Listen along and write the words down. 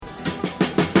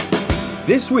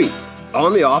This week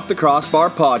on the Off the Crossbar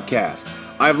podcast,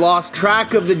 I've lost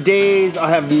track of the days.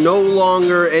 I have no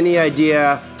longer any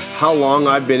idea how long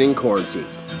I've been in quarantine.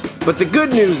 But the good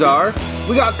news are,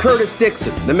 we got Curtis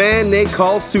Dixon, the man they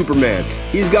call Superman.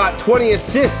 He's got 20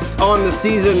 assists on the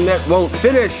season that won't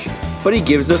finish, but he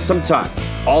gives us some time.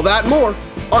 All that and more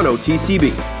on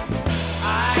OTCB.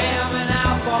 I am an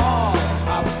outlaw.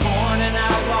 I was born an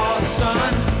outlaw's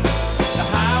son. The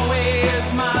highway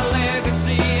is my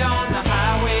legacy. On the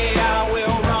highway I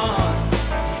will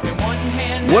run. In one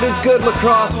hand What is good,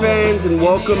 lacrosse fans, and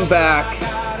welcome back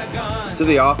to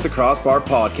the Off the Crossbar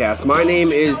podcast. My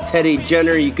name is Teddy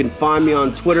Jenner. You can find me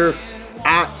on Twitter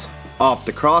at Off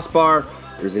the Crossbar.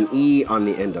 There's an E on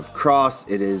the end of cross.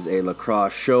 It is a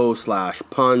lacrosse show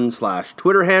 /pun/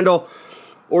 Twitter handle.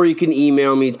 Or you can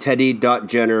email me,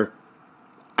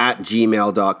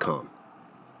 teddy.jenner@gmail.com.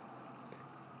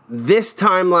 This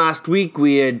time last week,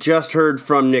 we had just heard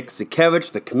from Nick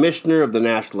Sakiewicz, the commissioner of the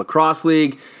National Lacrosse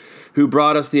League, who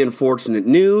brought us the unfortunate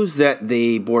news that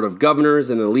the Board of Governors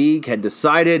and the league had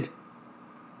decided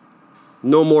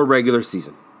no more regular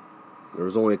season. There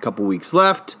was only a couple weeks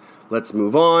left. Let's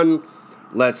move on.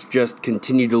 Let's just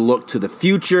continue to look to the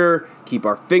future, keep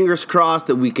our fingers crossed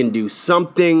that we can do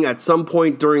something at some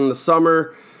point during the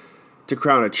summer to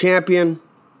crown a champion,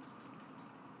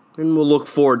 and we'll look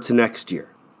forward to next year.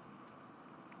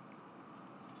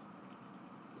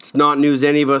 It's not news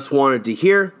any of us wanted to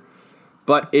hear,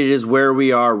 but it is where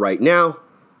we are right now,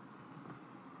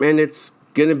 and it's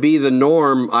going to be the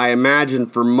norm, I imagine,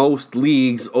 for most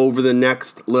leagues over the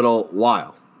next little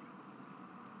while.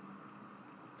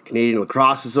 Canadian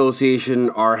Lacrosse Association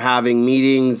are having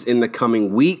meetings in the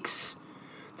coming weeks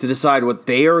to decide what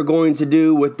they are going to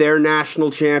do with their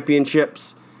national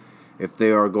championships, if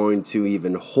they are going to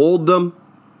even hold them,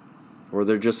 or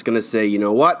they're just going to say, you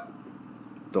know what,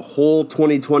 the whole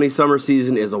 2020 summer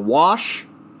season is a wash.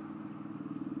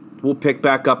 We'll pick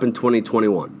back up in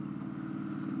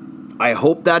 2021. I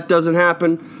hope that doesn't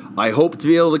happen. I hope to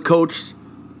be able to coach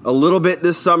a little bit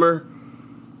this summer.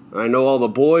 I know all the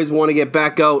boys want to get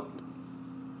back out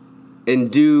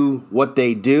and do what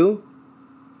they do.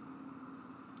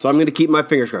 So I'm going to keep my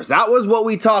fingers crossed. That was what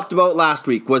we talked about last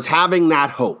week, was having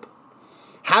that hope.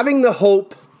 Having the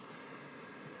hope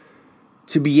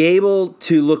to be able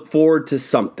to look forward to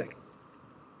something.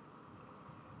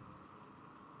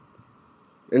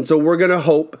 And so we're going to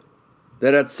hope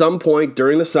that at some point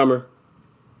during the summer,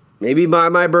 maybe by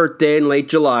my birthday in late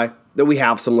July, that we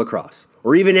have some lacrosse.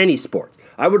 Or even any sports.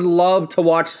 I would love to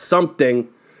watch something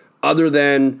other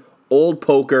than old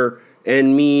poker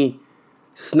and me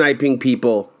sniping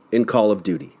people in Call of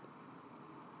Duty.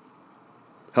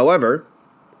 However,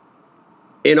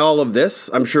 in all of this,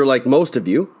 I'm sure like most of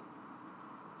you,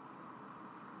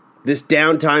 this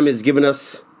downtime has given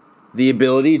us the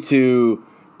ability to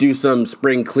do some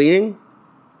spring cleaning,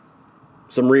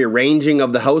 some rearranging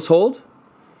of the household.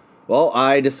 Well,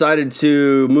 I decided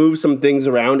to move some things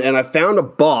around, and I found a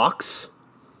box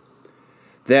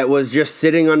that was just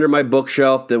sitting under my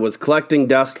bookshelf that was collecting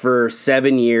dust for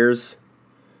 7 years.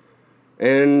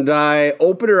 And I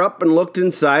opened her up and looked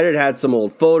inside. It had some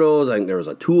old photos. I think there was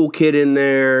a toolkit in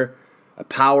there, a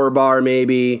power bar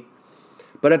maybe.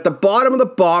 But at the bottom of the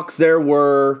box, there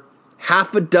were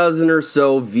half a dozen or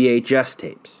so VHS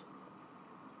tapes.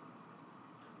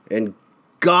 And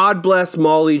God bless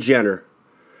Molly Jenner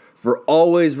for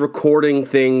always recording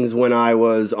things when I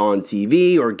was on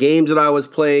TV or games that I was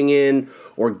playing in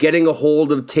or getting a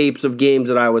hold of tapes of games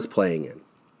that I was playing in.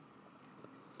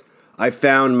 I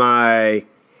found my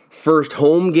first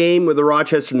home game with the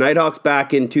Rochester Nighthawks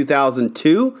back in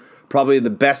 2002, probably the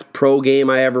best pro game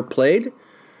I ever played.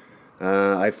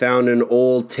 I found an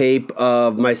old tape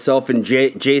of myself and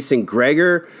Jason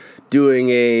Greger doing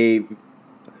a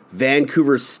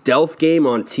Vancouver Stealth game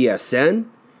on TSN.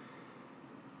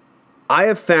 I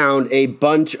have found a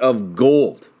bunch of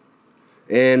gold,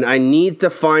 and I need to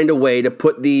find a way to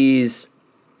put these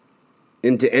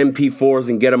into MP4s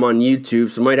and get them on YouTube,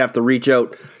 so I might have to reach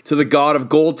out to the god of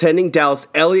goaltending, Dallas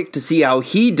Elliott, to see how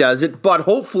he does it, but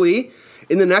hopefully,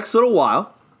 in the next little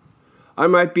while, I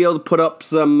might be able to put up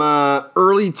some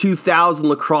early 2000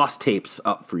 lacrosse tapes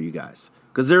up for you guys,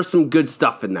 because there's some good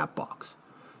stuff in that box.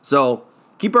 So,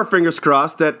 keep our fingers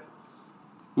crossed that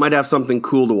might have something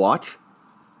cool to watch.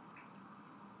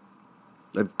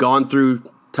 I've gone through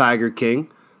Tiger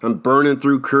King. I'm burning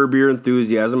through Curb Your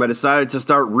Enthusiasm. I decided to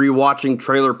start rewatching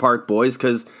Trailer Park Boys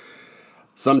because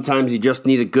sometimes you just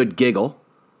need a good giggle.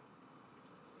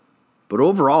 But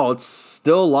overall, it's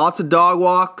still lots of dog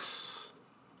walks,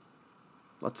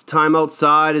 lots of time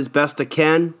outside as best I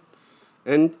can,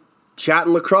 and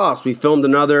chatting lacrosse. We filmed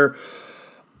another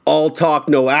all talk,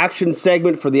 no action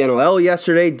segment for the NLL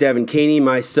yesterday. Devin Caney,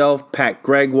 myself, Pat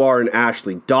Gregoire, and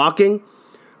Ashley Docking.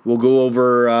 We'll go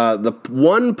over the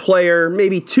one player,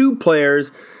 maybe two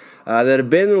players that have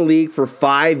been in the league for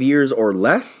 5 years or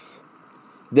less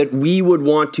that we would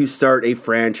want to start a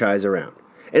franchise around.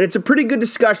 And it's a pretty good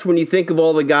discussion when you think of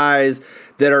all the guys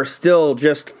that are still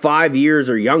just 5 years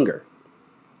or younger.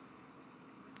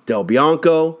 Del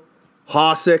Bianco,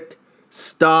 Hossack,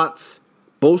 Stotts,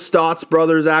 both Stotts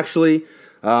brothers actually,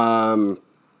 Lyle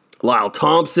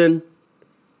Thompson,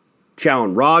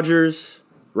 Challen Rogers,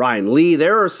 Ryan Lee.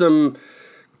 There are some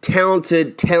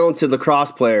talented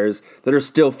lacrosse players that are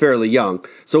still fairly young.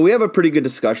 So we have a pretty good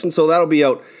discussion. So that'll be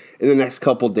out in the next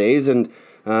couple days. And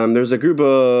there's a group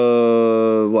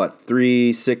of,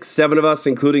 3, 6, 7 of us,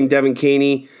 including Devin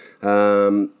Caney,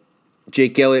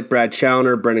 Jake Elliott, Brad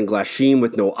Challoner, Brendan Glasheen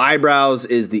with no eyebrows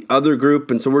is the other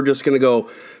group. And so we're just going to go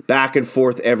back and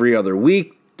forth every other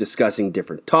week discussing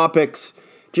different topics,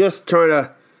 just trying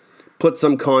to put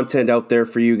some content out there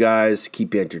for you guys,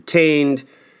 keep you entertained,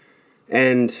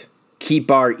 and keep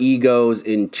our egos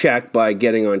in check by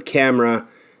getting on camera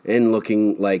and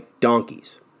looking like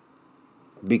donkeys.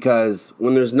 Because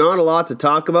when there's not a lot to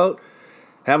talk about,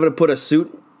 having to put a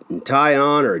suit and tie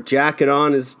on or a jacket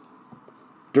on is,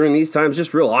 during these times,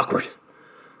 just real awkward.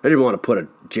 I didn't want to put a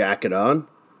jacket on.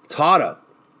 It's hot out.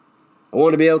 I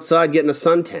wanted to be outside getting a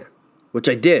suntan, which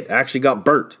I did. I actually got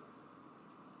burnt.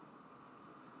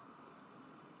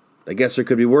 I guess there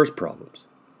could be worse problems,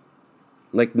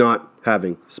 like not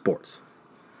having sports.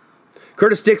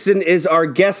 Curtis Dixon is our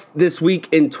guest this week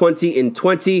in 20 in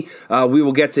 20. We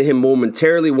will get to him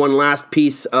momentarily. One last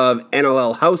piece of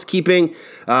NLL housekeeping.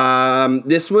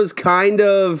 This was kind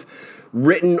of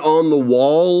written on the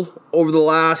wall over the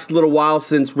last little while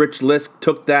since Rich Lisk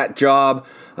took that job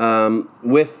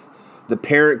with the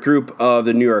parent group of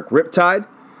the New York Riptide.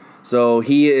 So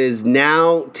he is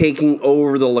now taking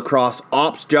over the lacrosse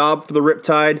ops job for the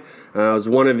Riptide. It was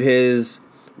one of his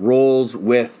roles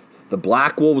with the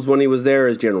Black Wolves when he was there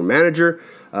as general manager.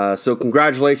 So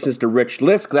congratulations to Rich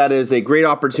Lisk. That is a great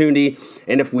opportunity.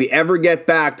 And if we ever get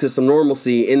back to some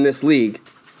normalcy in this league,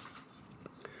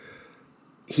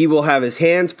 he will have his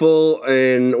hands full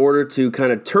in order to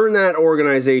kind of turn that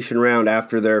organization around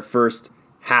after their first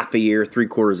half a year,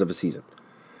 3/4 of a season.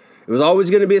 It was always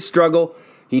going to be a struggle.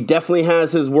 He definitely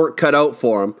has his work cut out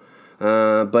for him.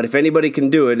 But if anybody can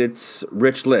do it, it's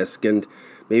Rich Lisk. And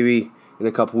maybe in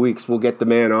a couple weeks we'll get the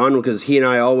man on because he and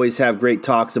I always have great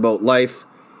talks about life,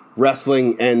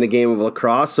 wrestling, and the game of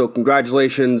lacrosse. So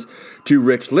congratulations to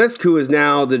Rich Lisk, who is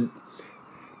now the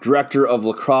director of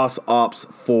lacrosse ops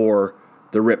for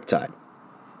the Riptide.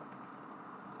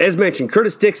 As mentioned,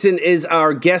 Curtis Dixon is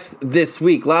our guest this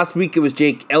week. Last week it was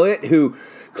Jake Elliott, who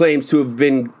claims to have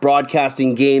been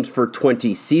broadcasting games for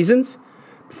 20 seasons.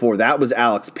 Before that was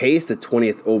Alex Pace, the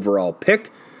 20th overall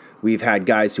pick. We've had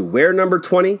guys who wear number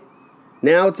 20.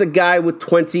 Now it's a guy with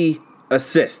 20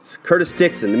 assists. Curtis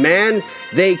Dixon, the man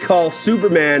they call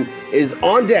Superman, is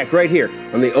on deck right here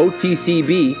on the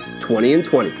OTCB 20 in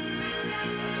 20.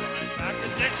 Back to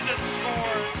Dixon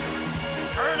scores.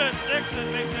 Curtis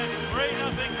Dixon makes it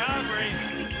 3-0 Calgary.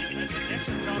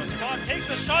 Dixon on a spot, takes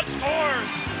a shot,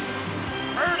 scores.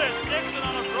 Curtis Dixon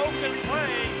on a broken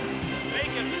play,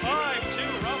 make it 5-2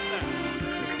 Roughnecks.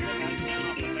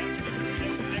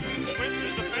 Dixon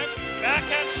switches the bench,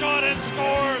 backhand shot and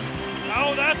scores.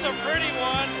 Oh, that's a pretty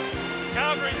one.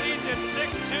 Calgary leads it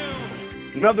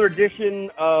 6-2. Another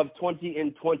edition of 20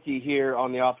 in 20 here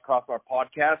on the Off the Crossbar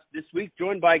podcast. This week,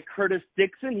 joined by Curtis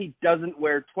Dixon. He doesn't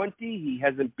wear 20. He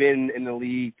hasn't been in the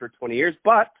league for 20 years,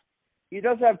 but he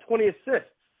does have 20 assists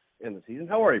in the season.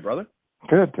 How are you, brother?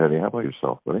 Good, Teddy. How about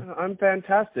yourself, buddy? I'm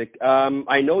fantastic.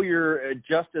 I know you're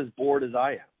just as bored as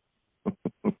I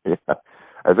am. Yeah.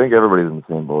 I think everybody's in the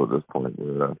same boat at this point.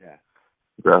 We're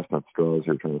grasping at straws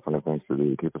here, trying to find things to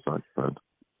do to keep us occupied.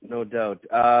 No doubt.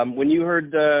 When you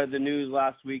heard the news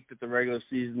last week that the regular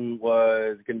season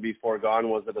was going to be foregone,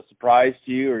 was it a surprise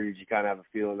to you, or did you kind of have a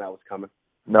feeling that was coming?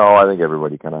 No, I think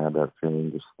everybody kind of had that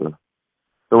feeling, just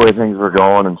the way things were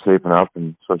going and shaping up,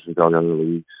 and especially with all the other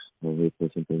leagues, they're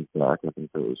pushing things back. I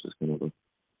think that was just kind of a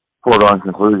foregone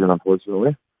conclusion,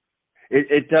 unfortunately.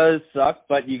 It does suck,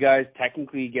 but you guys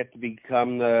technically get to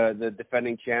become the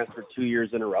defending champs for 2 years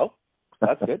in a row.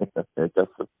 That's good.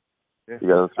 You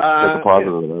got to take the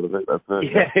positive out of it. That's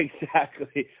it. Yeah,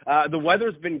 exactly. The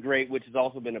weather's been great, which has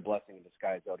also been a blessing in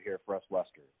disguise out here for us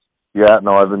Westerners. Yeah,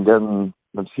 no,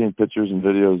 I've seen pictures and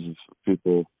videos of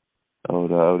people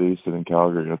out east and in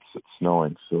Calgary. It's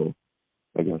snowing, so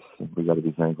I guess we got to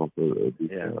be thankful for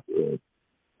it.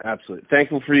 Absolutely.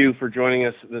 Thankful for you for joining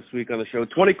us this week on the show.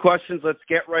 20 questions. Let's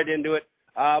get right into it.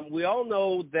 We all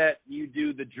know that you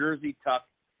do the jersey tuck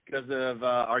because of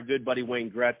our good buddy Wayne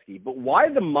Gretzky, but why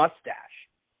the mustache?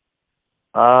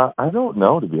 I don't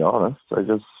know, to be honest. I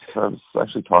was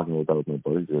actually talking about that with my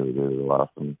buddies the other day,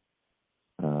 laughing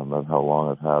about how long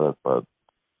I've had it, but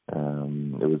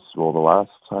it was, the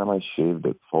last time I shaved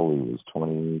it fully was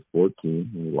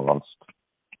 2014. We lost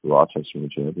the Rochester in the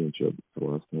championship. The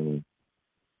last time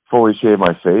I fully shaved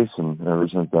my face, and ever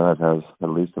since then I've had at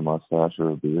least a mustache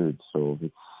or a beard, so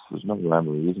there's no rhyme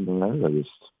or reason behind it. I just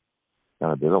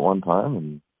kind of did it one time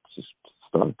and it's just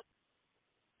stuck.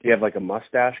 Do you have like a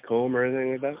mustache comb or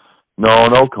anything like that?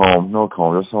 No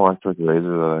comb. Just an electric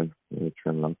razor that I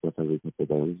trim up with every couple of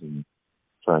days and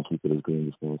try and keep it as green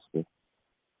as possible.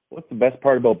 What's the best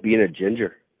part about being a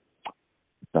ginger?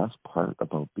 The best part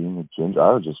about being a ginger,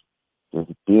 I would just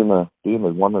being the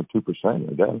 1% or 2%,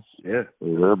 I guess. Yeah,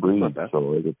 we're rare breed,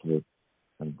 so I get to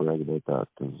kind of brag about that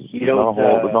because there's not a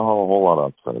whole lot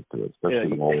of upside to it, especially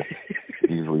the whole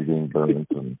easily being burnt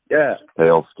and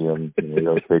pale skin. You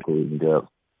gotta take what you can get.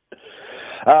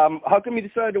 How come you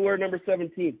decided to wear number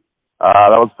 17? That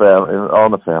was all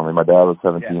in the family. My dad was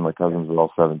 17. My cousins were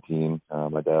all 17.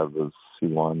 My dad he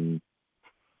won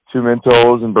 2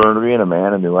 Mintos in Burnaby and a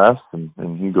man in New West, and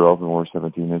he grew up and wore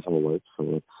 17 his whole life,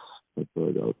 so that's where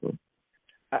I got it from.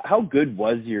 How good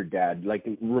was your dad? Like,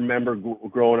 remember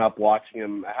growing up watching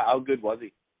him? How good was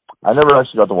he? I never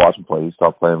actually got to watch him play. He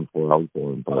stopped playing before I was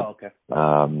born, but okay.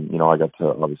 I got to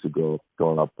obviously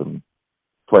growing up and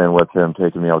playing with him,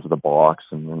 taking me out to the box,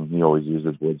 and he always used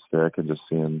his wood stick, and just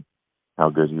seeing how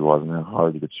good he was and how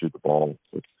hard he could shoot the ball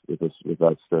with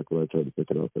that stick. When I tried to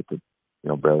pick it up, I could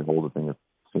barely hold the thing. It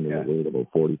seemed to weigh about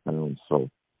 40 pounds. So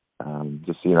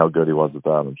just seeing how good he was at that,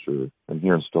 I'm sure, and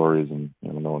hearing stories and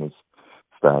knowing his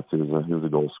stats, he was a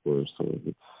goal scorer. So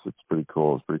it's pretty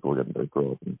cool. It's pretty cool getting to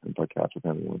grow up and play catch with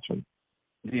him and watch him.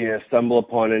 Do you stumble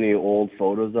upon any old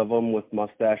photos of him with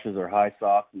mustaches or high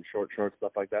socks and short shorts,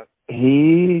 stuff like that?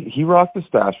 He rocked the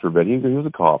stash for a bit. He was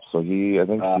a cop, so I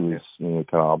think he was kind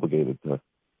of obligated to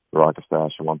rock a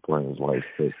stash at one point in his life.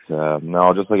 But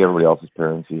no, just like everybody else's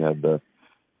parents, he had the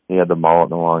mullet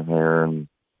and the long hair, and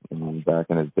back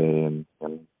in his day, and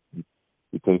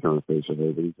he take over facial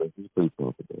hair, but he's pretty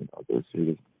confident nowadays.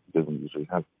 He doesn't usually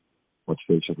have much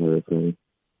facial hair, I think.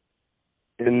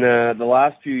 In the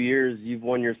last few years, you've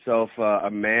won yourself a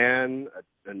Man,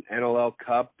 an NLL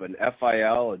Cup, an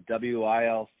FIL, a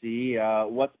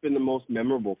WILC. What's been the most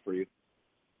memorable for you?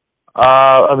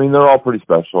 I mean, they're all pretty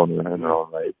special in their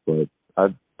own right, but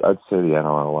I'd say the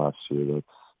NLL last year.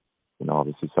 That's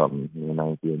obviously something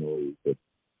 90 in the league that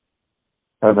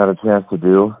I haven't had a chance to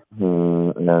do,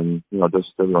 and then just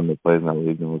everyone that plays in that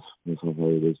league knows how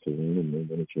hard it is to win and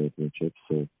win a championship.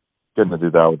 So getting to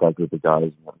do that with that group of guys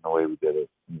and the way we did it,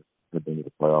 get into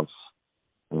the playoffs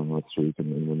with streak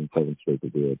and winning 7 straight to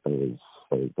do it, that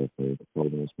was definitely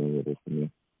the most memorable for me.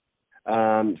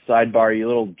 Sidebar, are you a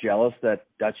little jealous that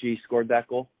Dutchie scored that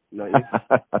goal? Not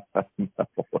you?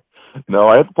 No,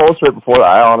 I hit the post right before that.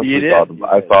 I honestly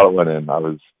thought it went in. I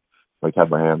was had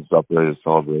my hands up ready to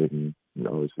celebrate and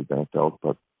obviously backed out,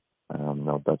 but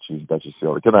no, Dutchie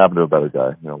sealed it. Couldn't happen to a better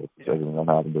guy. With everything that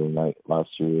happened during the night last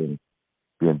year and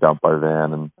being dumped by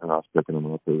Van and us picking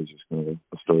him up, it was just kind of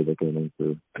a story that came in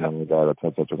for a guy that's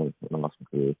had such an awesome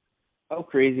career. How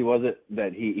crazy was it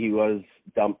that he was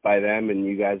dumped by them and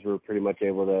you guys were pretty much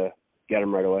able to get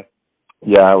him right away?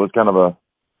 Yeah, it was kind of a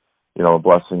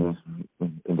blessing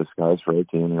in disguise for our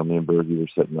team. Me and Bergie were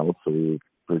sitting out, so we were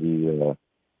pretty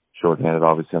shorthanded,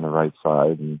 obviously, on the right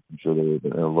side, and I'm sure there was a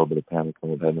little bit of panic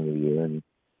when we were heading into the year, and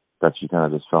Dutchie kind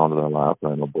of just fell into their lap,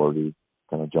 and I know Borgie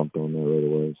kind of jumped on there right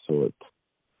away, so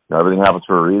everything happens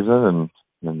for a reason,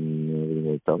 and everything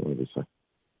worked out, obviously.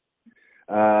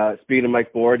 Speaking of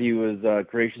Mike Board, he was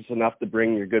gracious enough to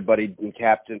bring your good buddy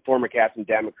and former captain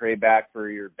Dan McRae back for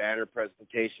your banner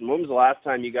presentation. When was the last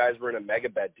time you guys were in a mega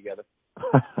bed together?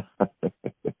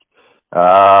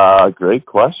 Great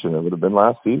question. It would have been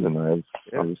last season. I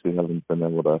obviously haven't been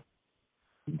able to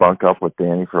bunk up with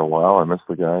Danny for a while. I miss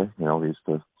the guy. We used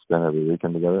to spend every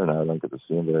weekend together, and I don't get to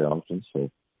see him very often. So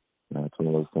it's one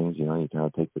of those things, you kind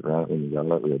of take it granted when you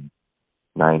got it. We had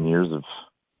 9 years of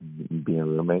being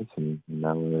roommates, and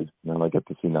now I get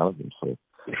to see none of them. So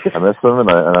I miss them,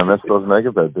 and I miss those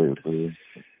mega bed days.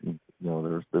 They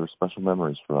were special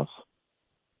memories for us.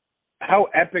 How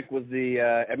epic was the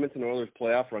Edmonton Oilers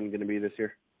playoff run going to be this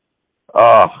year?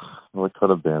 Oh, what could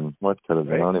have been? Right? I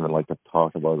don't even like to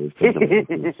talk about it or think about it.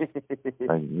 They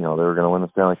were going to win the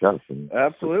Stanley Cup.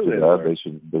 Absolutely.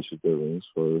 They should get rings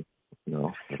for,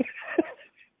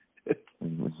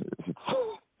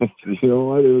 you know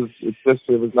what?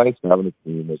 It was nice having a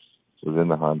team that was in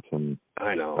the hunt and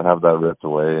I know. to have that ripped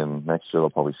away. And next year they'll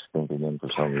probably stink again for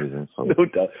some reason. So No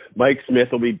doubt. Mike Smith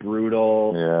will be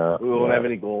brutal. yeah, We won't have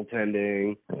any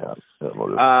goaltending. yeah.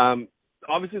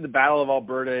 Obviously, the Battle of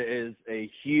Alberta is a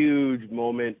huge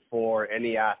moment for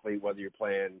any athlete, whether you're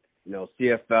playing,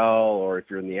 CFL or if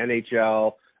you're in the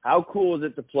NHL. How cool is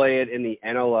it to play it in the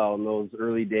NLL in those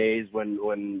early days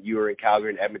when you were in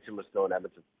Calgary and Edmonton was still in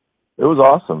Edmonton? It was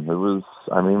awesome. It was,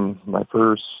 my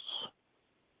first,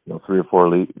 3 or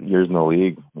 4 years in the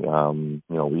league.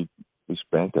 We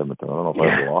spanked Edmonton. I don't know if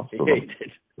I ever lost to them.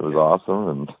 It was awesome,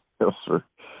 and it was for,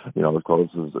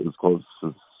 as close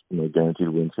as guaranteed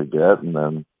wins could get. And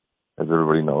then, as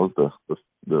everybody knows,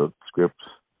 the script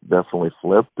definitely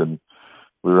flipped, and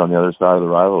we were on the other side of the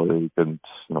rivalry. We couldn't,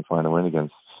 find a win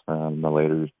against the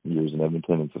later years in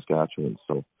Edmonton and Saskatchewan.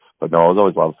 So, but no, it was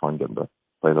always a lot of fun getting to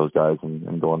play those guys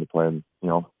and going to play in,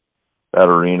 that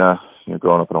arena.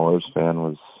 Growing up an Oilers fan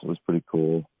was pretty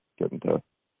cool. Getting to,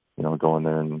 go in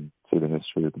there and see the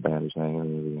history of the banners hanging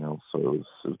and everything else. So it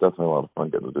was definitely a lot of fun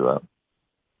getting to do that.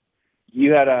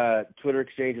 You had a Twitter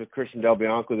exchange with Christian Del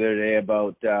Bianco the other day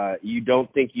about you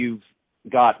don't think you've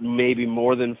got maybe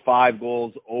more than 5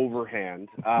 goals overhand.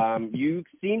 You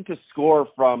seem to score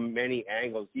from many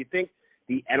angles. Do you think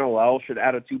the NLL should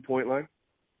add a 2-point line?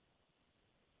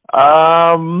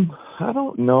 I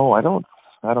don't know. I don't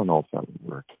know if that would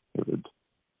work. It would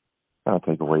kind of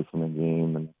take away from the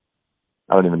game, and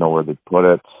I don't even know where they'd put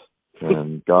it.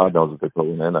 And God knows if they put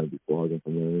one in, I'd be flogging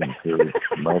from there.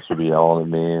 And Mouse would be yelling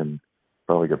at me and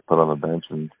probably get put on the bench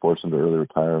and forced into early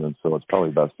retirement. So it's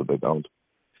probably best that they don't.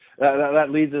 That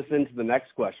leads us into the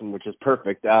next question, which is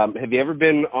perfect. Have you ever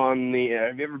been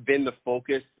the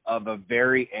focus of a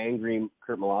very angry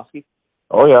Curt Malawsky?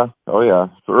 Oh yeah.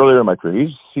 So earlier in my career,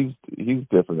 he's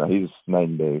different now. He's night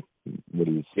and day. But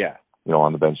he's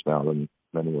on the bench now than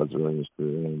he was early in his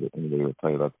career. Anybody will tell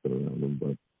you that's been around him.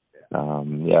 But I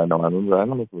remember. I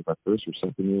don't know if it was my first or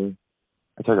second year.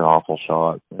 I took an awful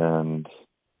shot and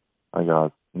I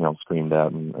got screamed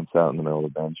at and sat in the middle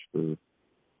of the bench for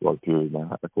a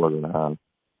quarter and a half.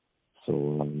 So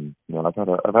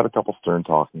I've had a couple stern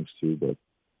talkings too, but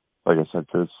like I said,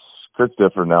 Kurt's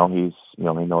different now. He's he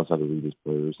knows how to read his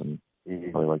players and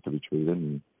how they like to be treated,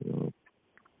 and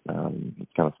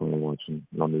it's kind of funny watching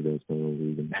new days in the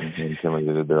league and how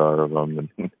intimidated there are of them,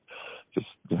 and just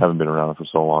haven't been around for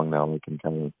so long now. I can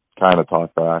kind of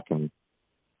talk back and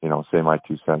say my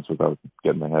 2 cents without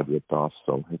getting my head ripped off.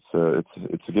 So it's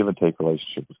a give and take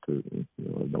relationship with Kurt, and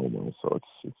normal. So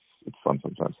it's fun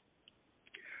sometimes.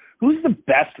 Who's the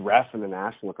best ref in the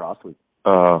National Lacrosse League?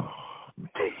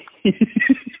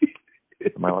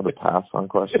 Am I allowed to pass on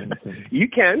questions? You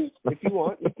can, if you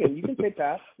want. You can say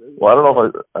pass. Well, I don't know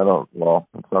if I don't. Well,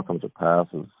 it's not so much a pass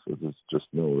as it's just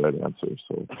no right answer.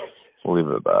 So we'll leave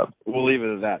it at that. We'll leave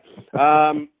it at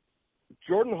that.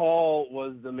 Jordan Hall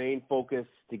was the main focus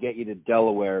to get you to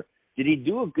Delaware. Did he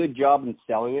do a good job in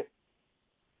selling it?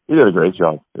 He did a great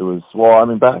job. It was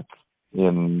back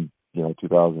in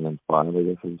 2005, I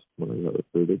guess is when I got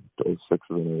recruited. 06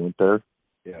 when I went there.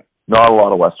 Yeah. Not a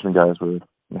lot of Western guys were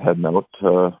heading out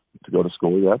to go to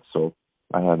school yet, so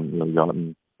I hadn't really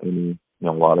gotten any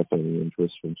a lot of any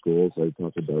interest from schools. I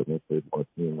talked about my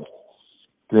favorite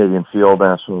Canadian Field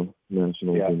national and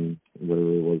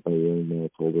whatever it was by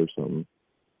Manitoba or something.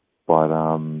 But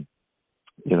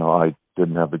I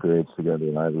didn't have the grades to get into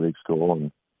an Ivy League school,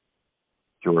 and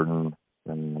Jordan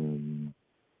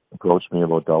approached me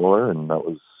about Delaware, and that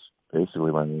was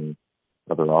basically my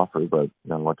other offer. But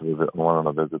I went on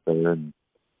a visit there, and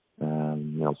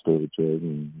stayed with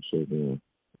Jordan, and showed me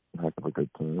a heck of a good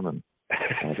time, and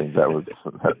I think that was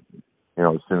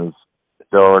as soon as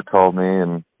Delaware called me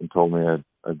and told me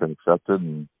I'd been accepted,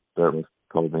 and Dartmouth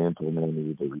called me and told me I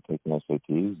needed to retake my SATs,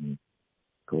 and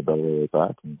called Delaware right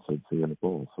back and said, see you in the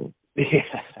pool. So.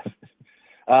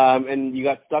 And you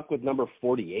got stuck with number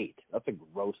 48. That's a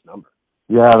gross number.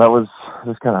 Yeah,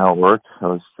 that's kind of how it worked. I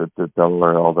was at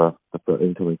Delaware, all the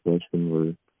incoming freshmen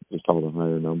were just all the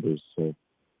higher numbers, so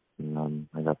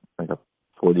I got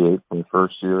 48 from the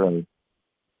first year. I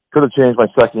could have changed my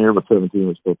second year, but 17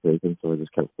 was still taken, so I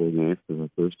just kept 48 for the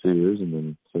first 2 years, and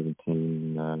then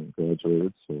 17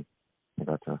 graduated, so I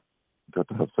got to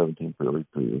have 17 for at least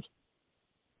 3 years.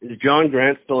 Is John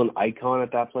Grant still an icon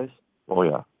at that place? Oh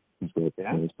yeah, he's got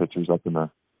his pictures up in the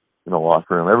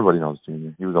locker room. Everybody knows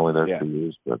Junior. He was only there 2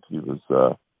 years, but he was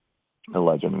a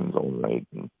legend in his own right,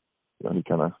 and he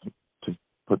kind of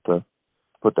put the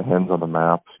Hens on the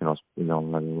map. I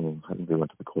think they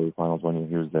went to the quarterfinals when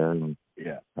he was there, and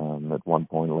at one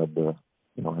point led to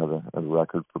had a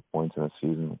record for points in a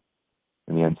season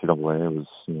in the NCAA. It was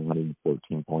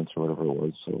 114 points or whatever it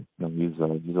was. So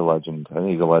he's a legend. I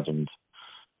think he's a legend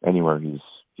anywhere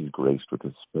he's graced with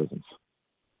his presence.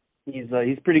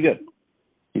 He's pretty good.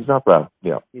 He's not bad.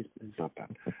 Yeah, he's not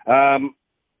bad.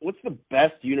 What's the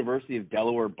best University of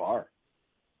Delaware bar?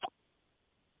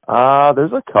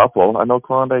 There's a couple. I know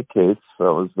Klondike Kate's. That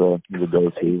was the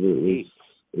go-to.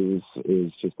 It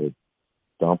was just a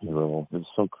dumpy roll. It was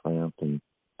so cramped, and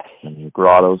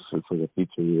Grottos. It's like a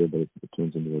pizzeria, but it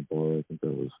turns into a bar. I think that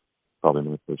was probably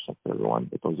my first favorite one.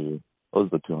 But those are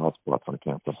the two hot spots on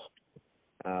campus.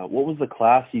 What was the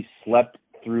class you slept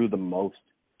through the most?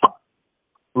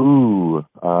 Ooh,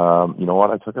 you know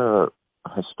what? I took a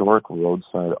historic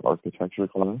roadside architecture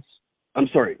class. I'm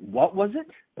sorry, what was it?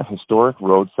 Historic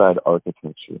roadside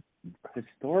architecture.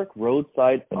 Historic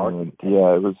roadside architecture.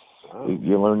 Yeah, it was. Wow.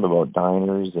 You learned about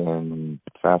diners and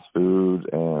fast food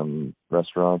and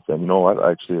restaurants. And you know what?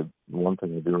 Actually, one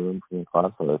thing I do remember from the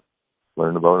class that I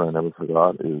learned about and I never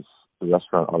forgot is the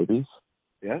restaurant Arby's.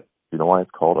 Yeah. Do you know why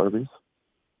it's called Arby's?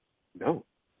 No.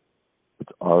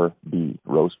 It's RB,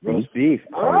 roast beef. Roast beef.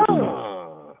 RB.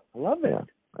 I love it.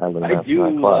 Yeah, I do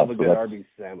love a good Arby's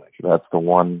sandwich. That's the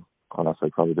one class I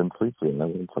probably didn't sleep through.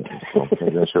 So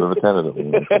maybe I should have attended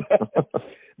it.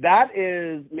 That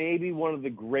is maybe one of the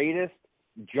greatest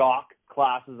jock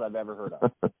classes I've ever heard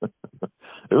of.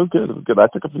 It was good. I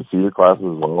took a few senior classes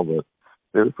as well, but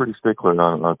they were pretty stickler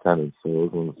on attendance, so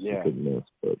it was a good miss.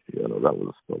 But that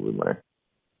was probably my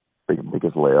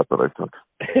biggest layup that I took.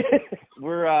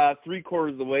 We're 3/4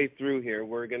 of the way through here.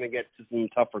 We're going to get to some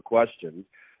tougher questions.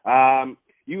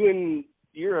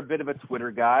 You're a bit of a Twitter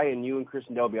guy, and you and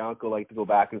Christian Del Bianco like to go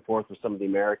back and forth with some of the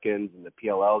Americans and the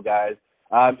PLL guys.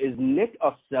 Is Nick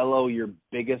Ocello your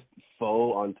biggest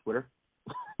foe on Twitter?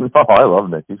 No, I love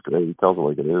Nick. He's great. He tells it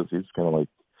like it is. He's kind of like,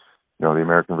 the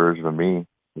American version of me.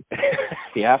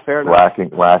 Yeah, fair enough.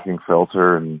 Lacking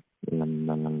filter and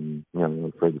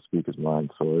afraid to speak his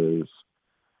mind. So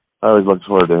I always look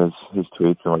forward to his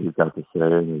tweets and what he's got to say.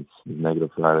 And his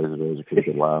negative Fridays are always a pretty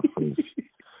good laugh. And he's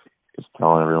just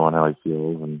telling everyone how he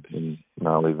feels and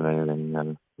not leaving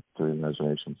anything to the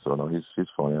imagination. So no, he's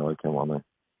funny. I like him on there.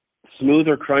 Smooth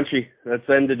or crunchy? Let's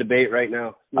end the debate right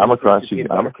now. I'm a crunchy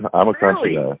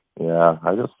guy. Yeah,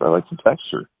 I like some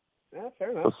texture. Yeah,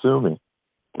 fair enough. So sue me.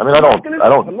 I I'm mean, not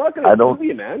gonna sue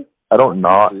you, man. I don't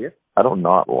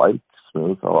not like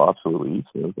smooth. I'll absolutely eat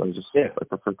smooth. I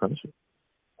prefer crunchy.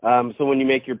 So when you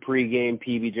make your pre-game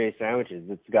PBJ sandwiches,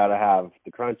 it's got to have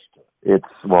the crunch to it.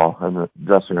 In the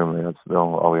dressing room,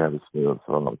 all we have is smooth,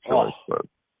 so I don't have a choice. But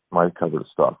my cupboard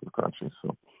is stocked with crunchy.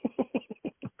 So.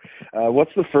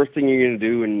 What's the first thing you're going to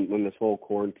do when this whole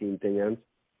quarantine thing ends?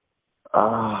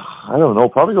 I don't know.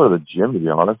 Probably go to the gym, to be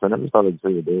honest. I never thought I'd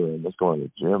say the day when I'm just going to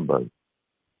the gym, but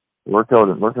working out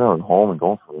at home and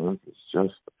going for runs is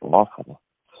just awful.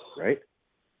 Right?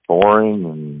 Boring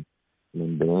and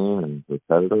mundane and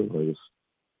repetitive. I just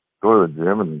go to the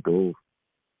gym and then go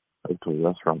out to a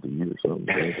restaurant to eat or something.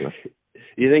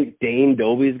 You think Dane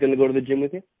Dobie's going to go to the gym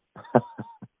with you?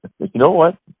 You know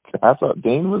what? I thought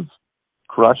Dane was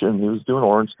crushing. He was doing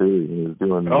Orange Theory. He was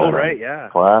doing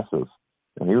classes,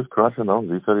 and he was crushing those.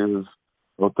 He said he was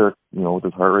out there, with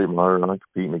his heart rate monitor on,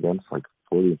 competing against like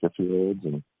 40 and 50-year-olds,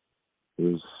 and he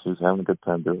was having a good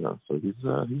time doing that. So he's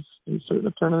starting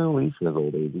to turn in a leaf in his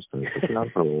old age. He's trying to stick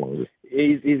around for a little longer.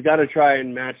 He's got to try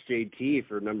and match JT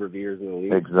for a number of years in the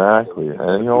league. Exactly,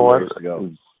 and you know what?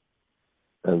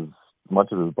 As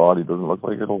much as his body doesn't look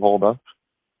like it'll hold up,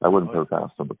 I wouldn't put it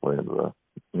past him to play into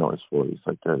his 40s.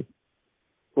 Like,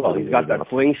 well, he's got that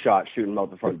fling shot shooting out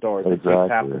the front door. So exactly. It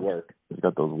takes half the work. He's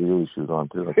got those wheelie shoes on,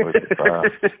 too. That's why he's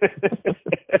fast.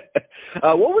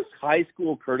 What was high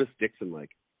school Curtis Dixon like?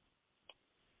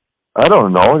 I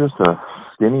don't know. Just a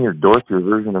skinnier, dorkier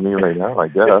version of me right now, I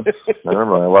guess. I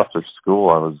remember when I left for school,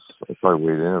 I probably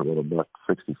weighed in at about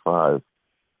 165.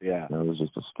 Yeah. And I was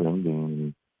just a string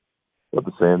bean. But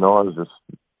the same, though, I was just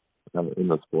kind of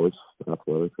into sports,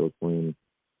 athletics. I was playing,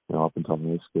 up until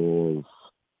high school. It was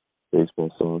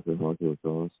baseball, soccer, hockey,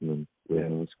 lacrosse, and then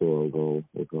in high school I'll go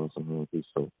lacrosse and hockey.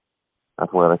 So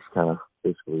athletics kind of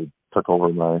basically took over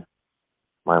my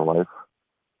life.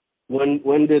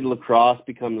 When did lacrosse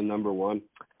become the number one?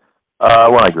 When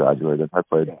I graduated. I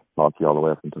played hockey all the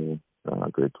way up until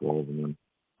grade 12, and then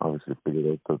obviously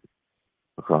figured out that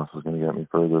lacrosse was going to get me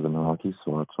further than hockey,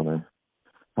 so that's when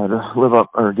I had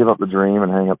to give up the dream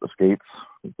and hang up the skates,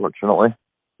 unfortunately.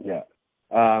 Yeah.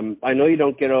 I know you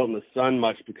don't get out in the sun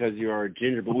much because you are a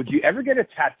ginger, but would you ever get a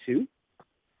tattoo?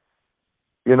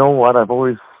 You know what? I've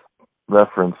always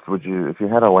referenced, if you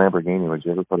had a Lamborghini, would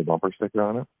you ever put a bumper sticker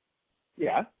on it?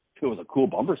 Yeah, It was a cool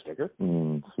bumper sticker.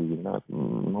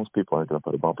 Most people aren't going to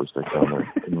put a bumper sticker on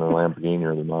there in the Lamborghini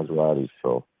or the Maserati,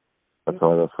 so that's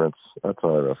how I reference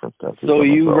that. So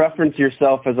you reference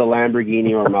yourself as a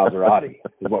Lamborghini or a Maserati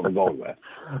is what we're going with.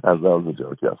 That was a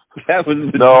joke, yes. That was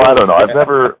the no, joke. I don't know.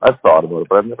 I've thought about it,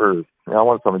 but I've never. I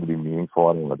want something to be meaningful.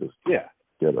 I don't want to just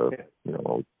get a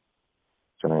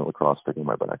giant lacrosse stick in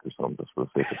my back or something just for the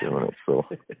sake of doing it. So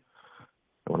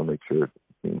I want to make sure it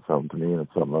means something to me, and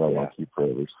it's something that I want to keep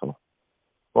forever. So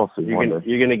we'll see. You're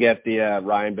gonna get the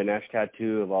Ryan Benesh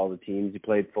tattoo of all the teams you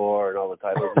played for and all the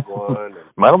titles you won.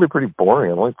 Mine'll be pretty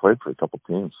boring. I've only played for a couple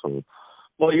teams, so.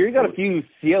 Well, you got a few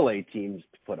CLA teams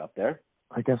to put up there.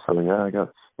 I guess so. Yeah, I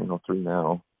got 3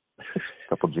 now. A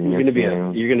couple junior You're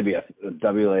teams. You're gonna be a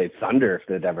WA Thunder if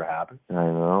that ever happens. I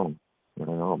know.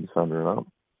 I'll be thundering up.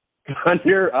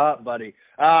 Thunder up, buddy.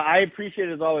 I appreciate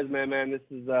it as always, man. This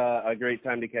is a great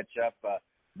time to catch up.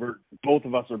 Both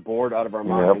of us are bored out of our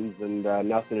minds and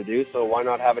nothing to do, so why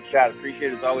not have a chat?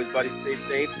 Appreciate it as always, buddy. Stay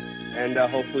safe, and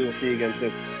hopefully we'll see you again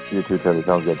soon. You too, Teddy.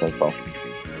 Sounds good. Thanks, Paul.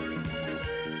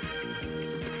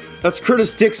 That's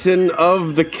Curtis Dixon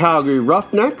of the Calgary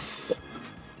Roughnecks.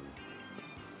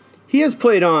 He has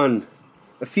played on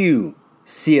a few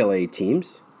CLA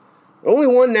teams. Only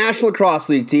one National Lacrosse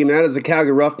League team, and that is the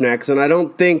Calgary Roughnecks, and I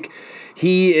don't think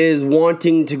he is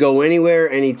wanting to go anywhere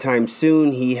anytime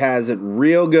soon. He has it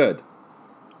real good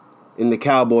in the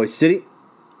Cowboy City.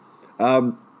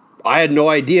 I had no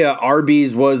idea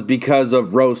Arby's was because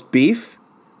of roast beef,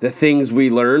 the things we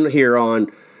learn here on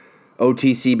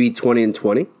OTCB 20 and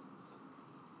 20.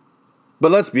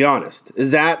 But let's be honest, is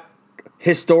that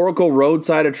historical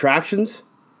roadside attractions?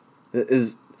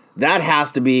 That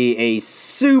has to be a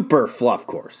super fluff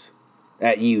course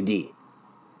at UD.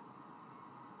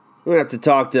 I'm going to have to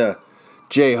talk to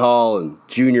Jay Hall and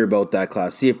Junior about that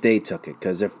class, see if they took it.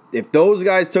 Because if those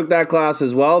guys took that class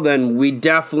as well, then we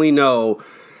definitely know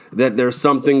that there's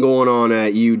something going on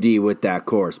at UD with that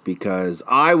course. Because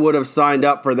I would have signed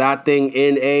up for that thing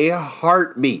in a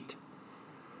heartbeat.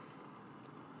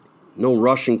 No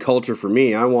Russian culture for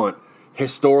me. I want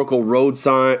historical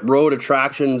road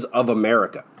attractions of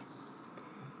America.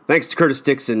 Thanks to Curtis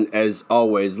Dixon, as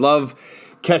always. Love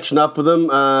catching up with him.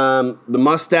 The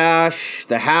mustache,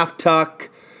 the half tuck,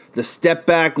 the step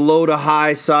back, low to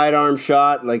high sidearm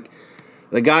shot. Like,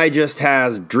 the guy just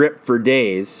has drip for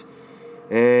days.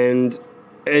 And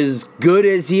as good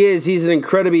as he is, he's an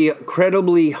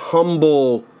incredibly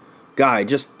humble guy.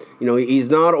 Just, he's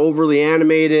not overly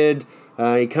animated.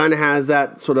 He kind of has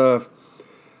that sort of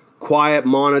quiet,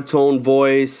 monotone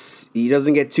voice. He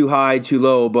doesn't get too high, too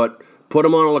low, but put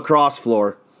him on a lacrosse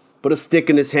floor, put a stick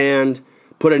in his hand,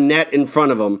 put a net in front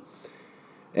of him,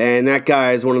 and that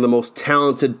guy is one of the most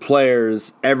talented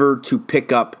players ever to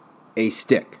pick up a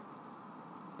stick.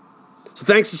 So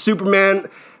thanks to Superman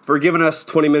for giving us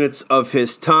 20 minutes of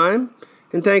his time,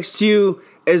 and thanks to you,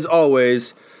 as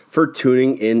always, for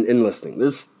tuning in and listening.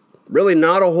 There's really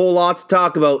not a whole lot to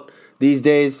talk about these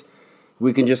days.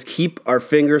 We can just keep our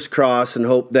fingers crossed and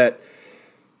hope that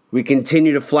we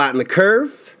continue to flatten the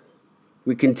curve.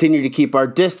 We continue to keep our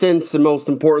distance, and most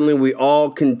importantly, we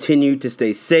all continue to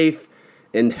stay safe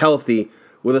and healthy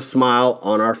with a smile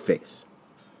on our face.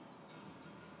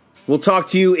 We'll talk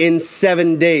to you in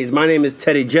 7 days. My name is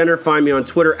Teddy Jenner. Find me on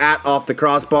Twitter at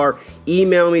OffTheCrossbar.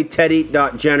 Email me,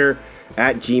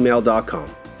 teddy.jenner@gmail.com.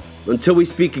 Until we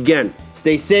speak again,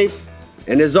 stay safe,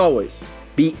 and as always,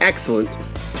 be excellent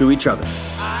to each other.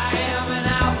 I am an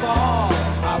outlaw.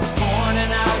 I was born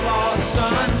an outlaw's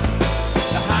son.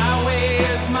 The highway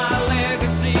is my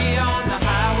legacy. On the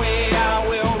highway I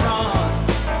will run.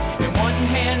 In one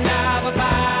hand I have a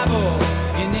Bible,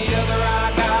 in the other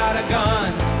I got a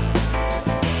gun.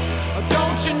 Oh,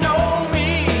 don't you know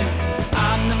me?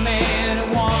 I'm the man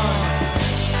who won.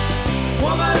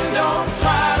 Woman, don't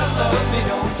try to love me,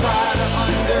 don't try to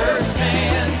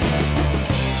understand.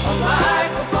 A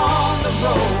life upon the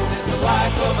road is the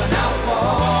life of an outlaw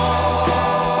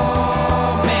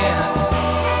man.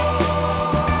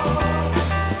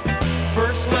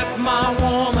 First left my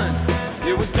woman,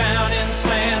 it was down in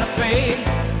Santa Fe.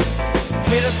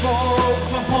 Headed for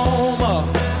Oklahoma,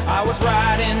 I was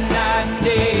riding night and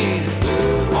day.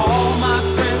 All my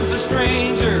friends are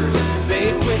strangers,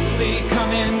 they quickly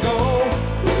come and go.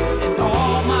 And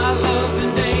all my love's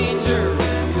in danger,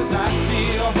 'cause I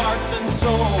steal hearts and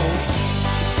souls.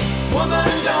 Woman,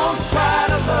 don't try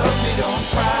to love me, don't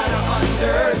try